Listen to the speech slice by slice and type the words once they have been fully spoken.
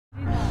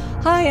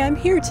Hi, I'm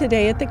here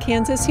today at the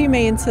Kansas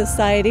Humane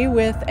Society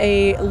with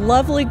a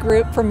lovely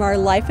group from our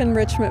Life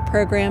Enrichment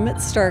program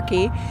at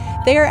Starkey.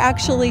 They are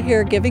actually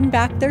here giving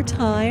back their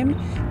time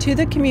to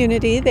the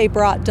community. They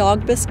brought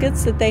dog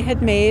biscuits that they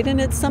had made,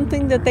 and it's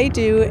something that they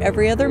do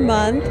every other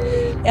month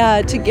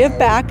to give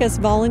back as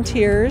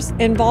volunteers.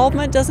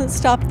 Involvement doesn't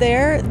stop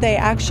there. They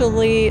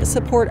actually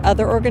support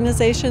other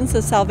organizations,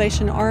 the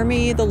Salvation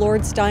Army, the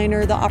Lord's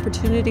Diner, the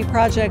Opportunity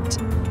Project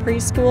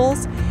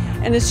preschools.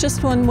 And it's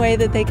just one way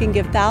that they can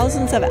give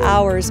thousands of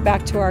hours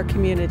back to our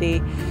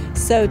community.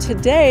 So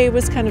today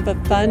was kind of a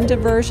fun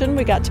diversion.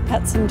 We got to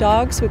pet some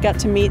dogs. We got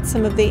to meet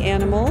some of the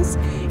animals.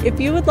 If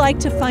you would like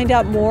to find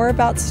out more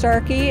about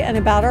Starkey and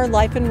about our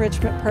Life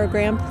Enrichment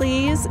program,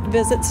 please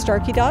visit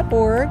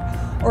starkey.org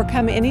or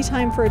come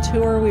anytime for a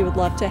tour. We would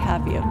love to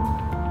have you.